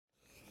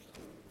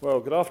Well,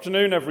 good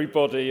afternoon,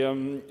 everybody.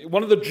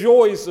 One of the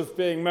joys of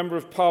being Member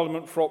of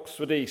Parliament for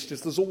Oxford East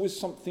is there's always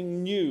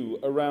something new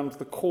around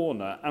the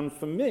corner. And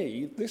for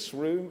me, this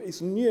room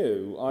is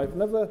new. I've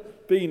never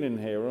been in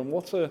here, and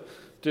what a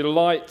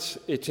delight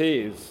it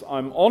is.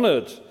 I'm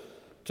honoured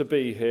to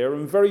be here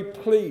and very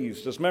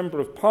pleased as Member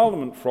of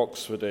Parliament for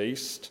Oxford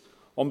East,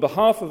 on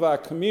behalf of our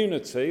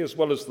community, as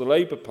well as the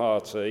Labour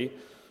Party,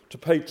 to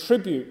pay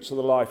tribute to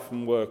the life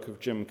and work of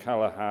Jim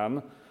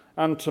Callaghan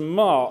and to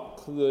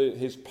mark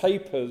his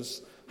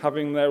papers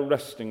having their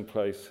resting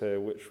place here,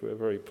 which we're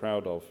very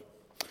proud of.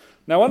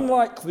 Now,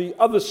 unlike the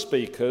other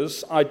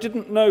speakers, I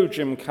didn't know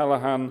Jim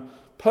Callaghan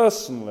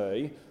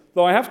personally,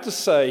 though I have to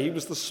say he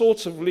was the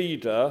sort of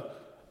leader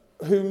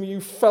whom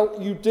you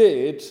felt you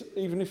did,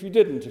 even if you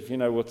didn't, if you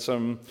know what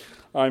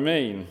I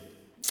mean.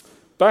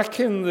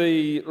 Back in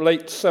the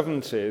late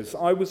 70s,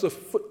 I was a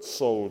foot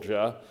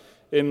soldier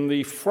in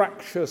the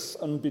fractious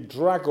and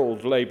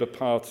bedraggled Labour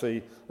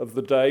Party of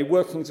the day,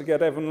 working to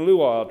get Evan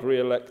Luard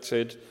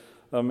re-elected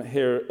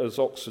here as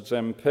Oxford's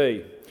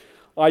MP.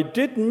 I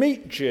did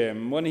meet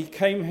Jim when he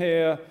came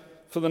here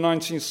for the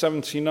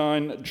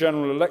 1979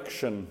 general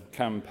election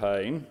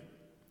campaign.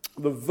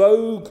 The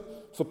vogue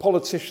for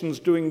politicians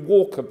doing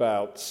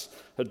walkabouts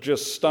had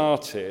just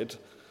started,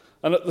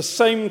 and at the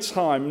same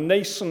time,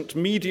 nascent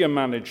media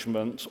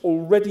management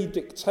already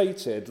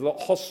dictated that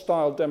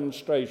hostile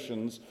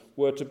demonstrations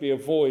were to be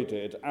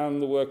avoided,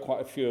 and there were quite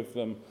a few of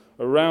them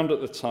around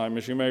at the time,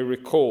 as you may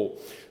recall.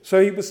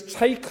 So he was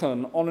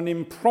taken on an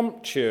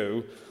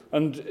impromptu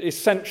and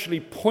essentially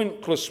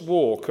pointless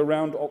walk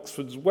around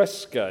Oxford's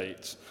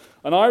Westgate.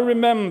 And I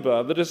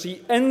remember that as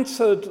he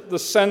entered the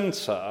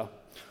centre,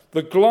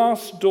 the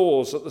glass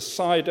doors at the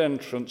side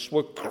entrance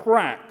were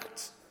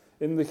cracked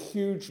in the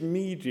huge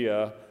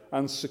media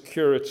and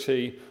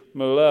security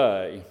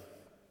melee.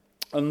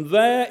 And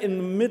there in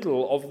the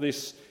middle of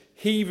this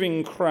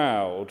heaving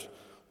crowd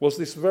was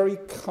this very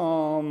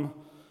calm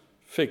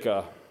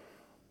figure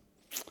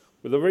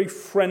with a very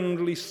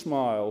friendly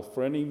smile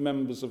for any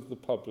members of the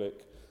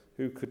public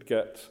who could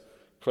get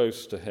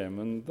close to him.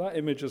 And that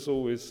image has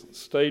always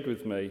stayed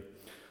with me.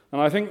 And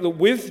I think that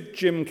with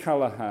Jim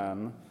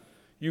Callaghan,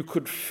 you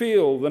could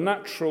feel the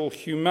natural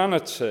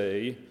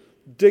humanity,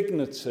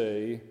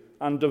 dignity,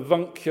 and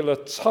avuncular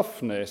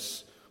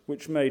toughness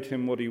which made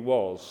him what he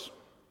was.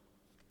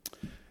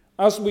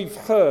 As we've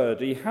heard,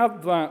 he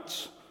had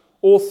that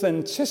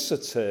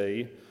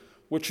authenticity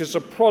which is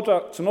a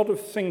product not of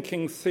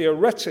thinking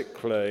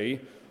theoretically,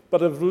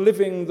 but of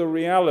living the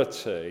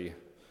reality.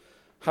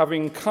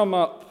 Having come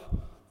up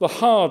the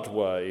hard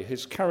way,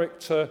 his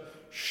character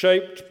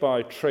shaped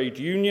by trade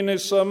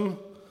unionism,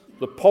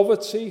 the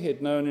poverty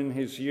he'd known in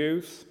his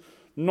youth,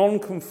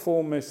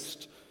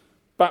 nonconformist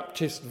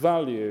Baptist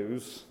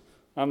values,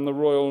 and the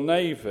Royal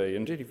Navy.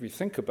 Indeed, if you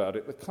think about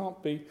it, there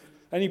can't be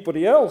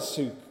anybody else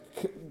who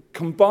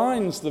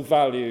combines the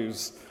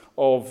values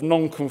of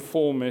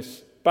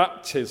nonconformist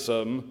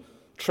Baptism,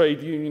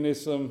 trade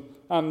unionism,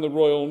 and the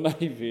Royal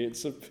Navy.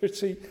 It's a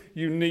pretty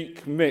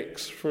unique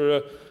mix for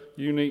a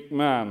unique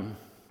man.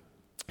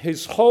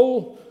 His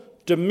whole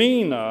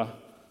demeanour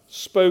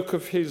spoke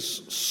of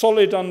his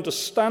solid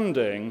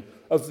understanding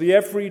of the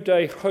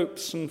everyday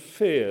hopes and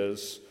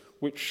fears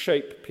which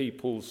shape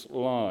people's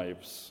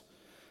lives.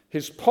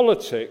 His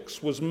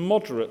politics was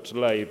moderate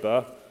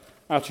Labour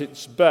at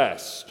its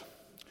best.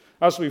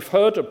 As we've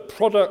heard, a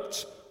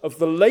product of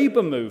the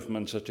Labour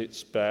movement at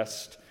its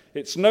best,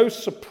 it's no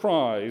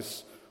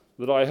surprise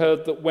that I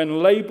heard that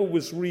when Labour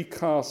was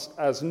recast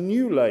as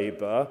New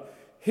Labour,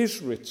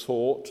 his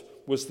retort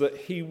was that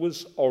he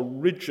was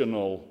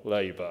original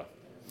Labour.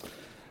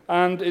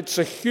 And it's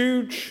a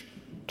huge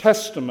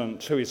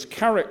testament to his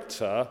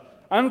character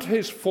and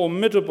his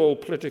formidable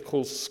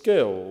political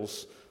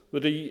skills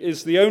that he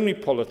is the only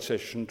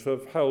politician to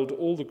have held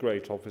all the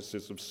great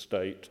offices of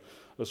state,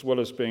 as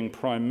well as being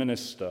Prime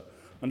Minister.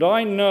 And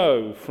I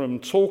know from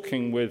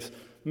talking with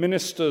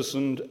ministers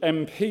and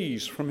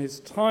MPs from his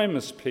time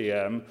as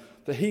PM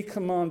that he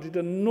commanded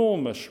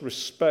enormous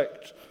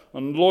respect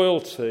and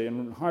loyalty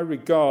and high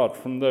regard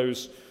from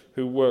those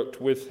who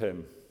worked with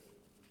him.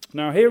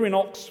 Now, here in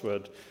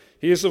Oxford,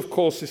 he is, of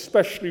course,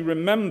 especially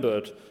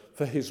remembered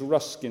for his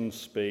Ruskin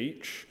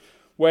speech,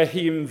 where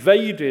he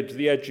invaded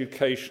the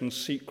education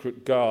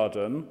secret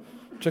garden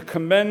to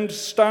commend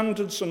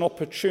standards and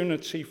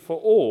opportunity for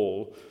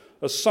all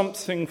as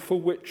something for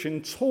which,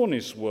 in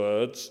Tawney's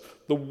words,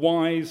 the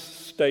wise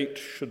state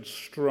should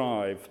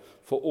strive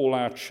for all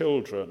our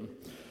children.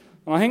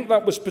 And I think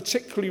that was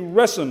particularly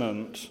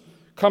resonant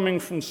coming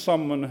from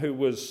someone who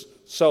was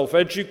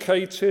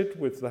self-educated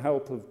with the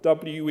help of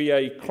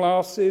WEA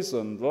classes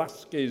and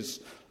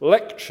Lasky's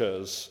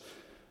lectures.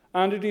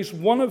 And it is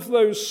one of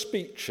those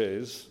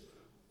speeches,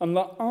 and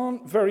there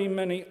aren't very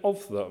many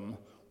of them,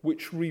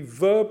 which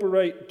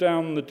reverberate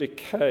down the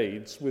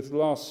decades with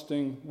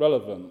lasting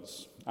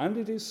relevance. And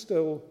it is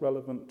still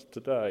relevant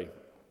today.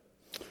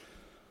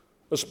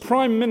 As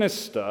Prime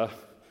Minister,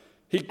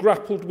 he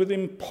grappled with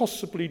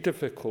impossibly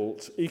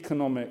difficult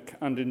economic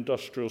and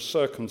industrial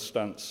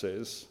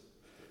circumstances,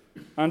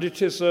 and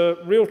it is a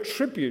real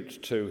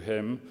tribute to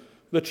him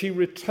that he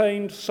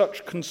retained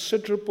such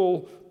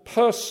considerable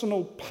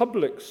personal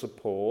public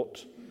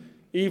support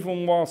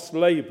even whilst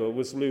Labour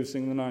was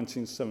losing the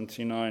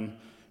 1979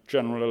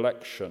 general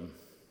election.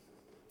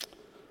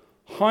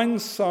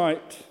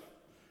 Hindsight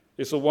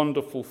is a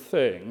wonderful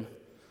thing,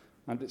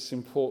 and it's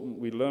important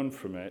we learn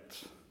from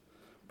it.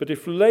 But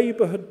if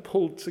Labour had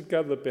pulled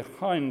together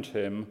behind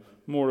him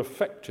more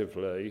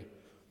effectively,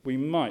 we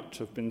might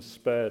have been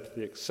spared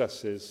the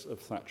excesses of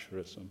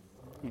Thatcherism.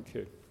 Thank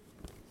you.